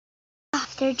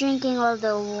They're drinking all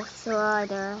the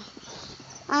water.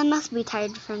 I must be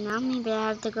tired for now. Maybe I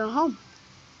have to go home.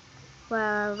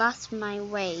 Well, I lost my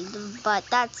way, but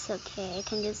that's okay. I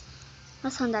can just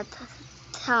rest on that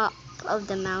top of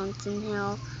the mountain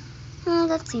hill.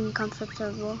 That seemed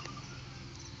comfortable.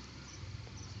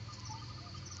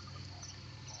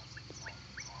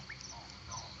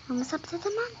 Almost up to the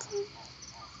mountain.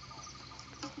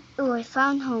 Oh, I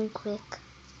found home quick.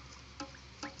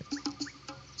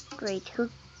 Great, who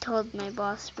told my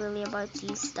boss really about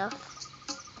these stuff?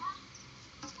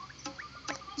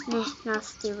 Meh,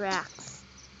 nasty racks.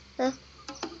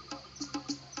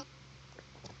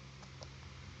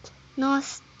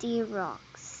 Nasty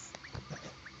rocks.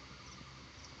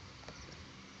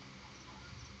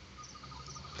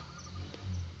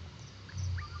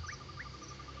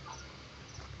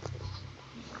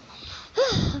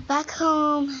 Back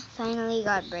home, finally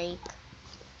got break.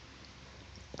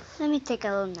 Let me take a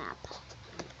little nap.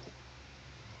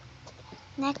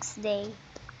 Next day.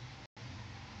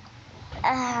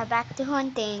 Back to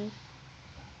hunting.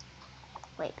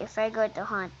 Wait, if I go to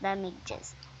hunt, let me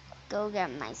just go get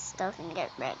my stuff and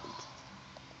get ready.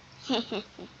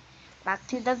 Back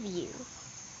to the view.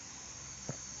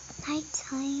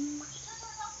 Nighttime.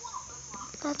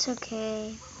 That's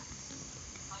okay.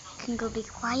 I can go be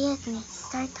quiet and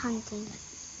start hunting.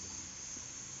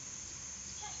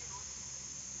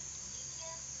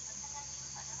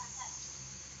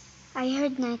 I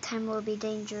heard nighttime will be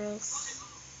dangerous.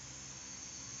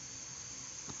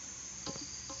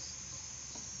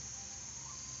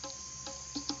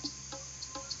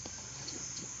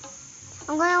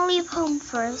 I'm gonna leave home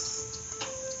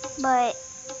first, but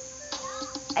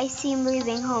I see him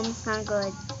leaving home is not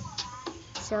good.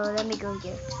 So let me go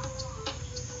here.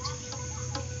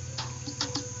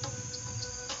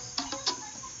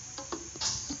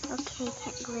 Okay,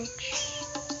 can't glitch.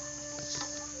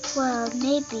 Well,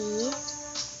 maybe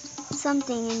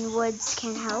something in woods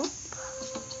can help.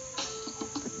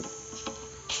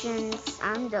 Since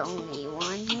I'm the only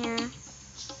one here.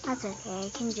 That's okay, I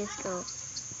can just go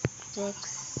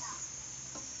fix.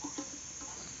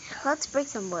 Let's break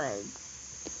some wood.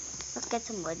 Let's get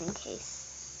some wood in case.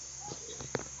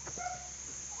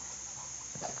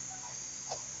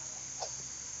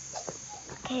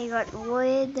 Okay, got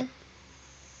wood.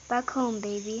 Back home,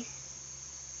 baby.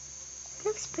 It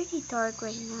looks pretty dark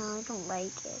right now. I don't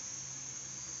like it.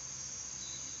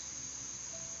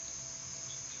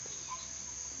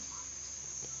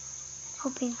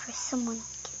 Hoping for someone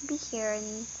can be here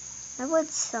in the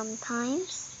woods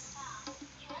sometimes.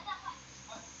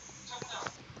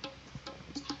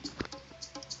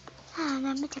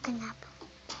 Let me take a nap.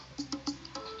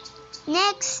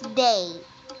 Next day.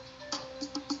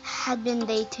 Had been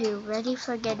day 2, ready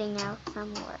for getting out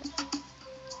from work.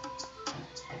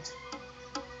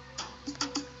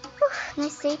 Whew,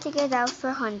 nice day to get out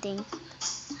for hunting.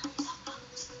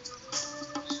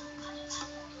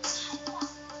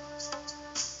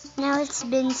 Now it's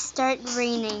been start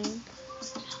raining.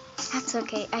 That's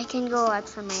okay, I can go out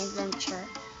for my adventure.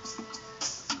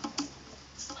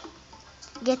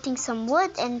 Getting some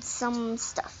wood and some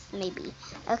stuff, maybe.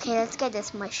 Okay, let's get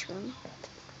this mushroom.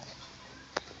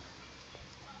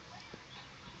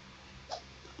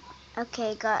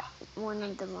 Okay, got one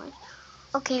of the one.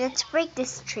 Okay, let's break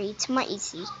this tree. It's more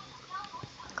easy.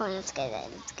 Come on, let's get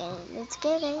it. Let's get it. Let's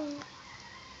get it.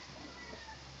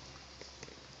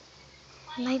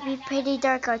 It might be pretty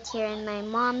dark out here, and my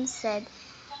mom said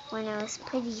when I was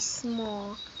pretty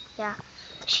small, yeah,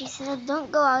 she said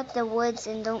don't go out the woods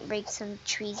and don't break some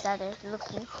trees that are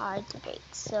looking hard to break.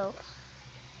 So,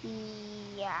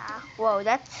 yeah. Whoa,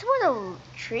 that's what a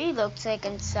tree looks like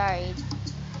inside.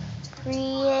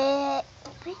 Pretty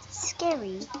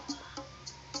scary.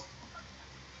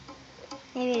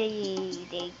 Maybe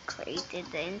they created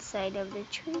the inside of the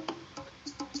tree.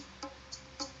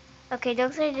 Okay,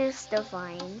 those are just the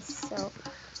vines. So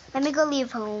let me go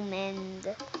leave home and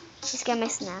just get my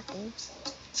snacking.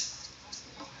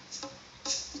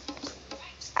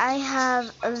 I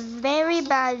have a very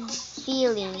bad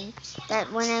feeling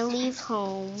that when I leave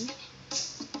home,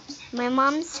 my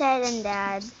mom said and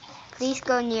dad, please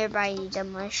go nearby the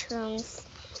mushrooms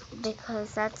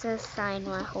because that's a sign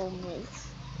where home is.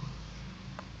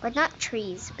 But not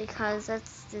trees, because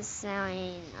that's the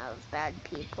sign of bad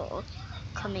people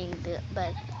coming,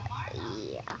 but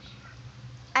yeah.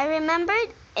 I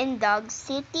remembered in Dog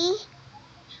City,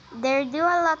 there do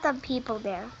a lot of people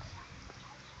there.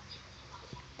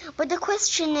 But the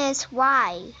question is,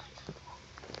 why?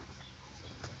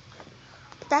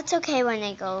 That's okay when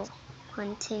I go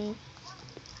hunting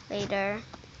later.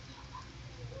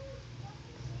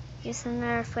 Just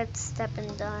another footstep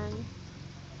and done.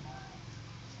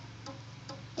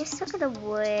 Just look at the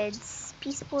woods.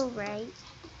 Peaceful, right?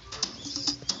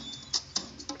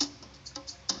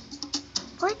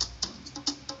 What?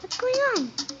 What's going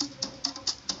on?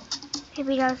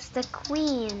 Maybe that's the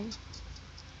queen.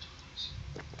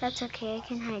 That's okay, I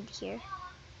can hide here.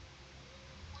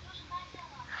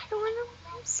 I don't wanna,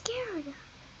 I'm scared.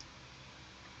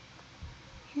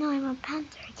 No, I'm a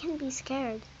panther, I can't be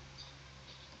scared.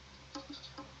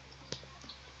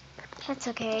 That's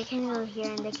okay, I can go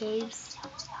here in the caves.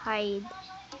 Hide.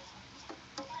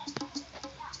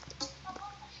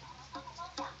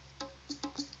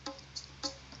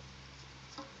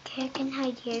 Okay, I can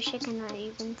hide here, she cannot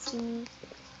even see me.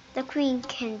 The queen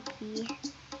can't be.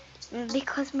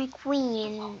 Because my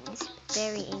queen is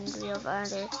very angry of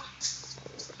other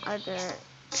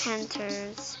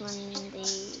panthers when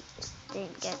they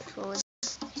didn't get food.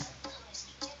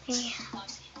 Okay.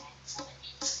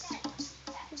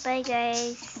 Bye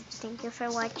guys. Thank you for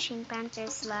watching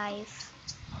Panther's Life.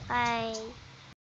 Bye.